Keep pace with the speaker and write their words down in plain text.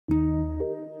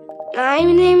My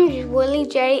name is Willie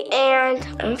J, and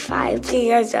I'm 5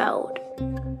 years old.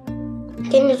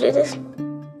 Can you do this?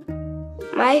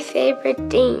 My favorite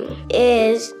thing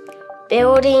is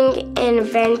building,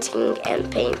 inventing,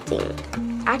 and painting.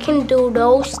 I can do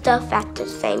those stuff at the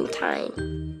same time.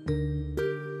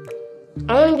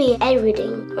 I want to be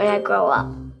everything when I grow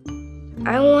up.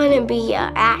 I want to be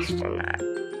an astronaut.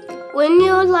 When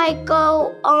you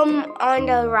go on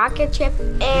the rocket ship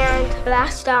and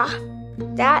blast off,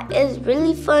 that is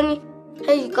really funny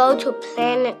because you go to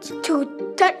planets to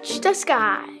touch the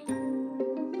sky.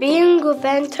 Being an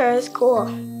inventor is cool.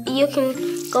 You can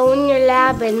go in your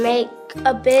lab and make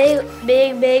a big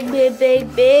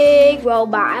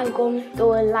robot. I'm going to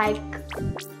do it like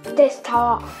this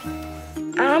tall.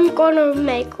 I'm going to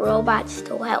make robots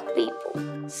to help people.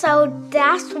 So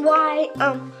that's why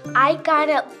I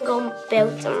gotta go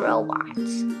build some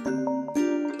robots.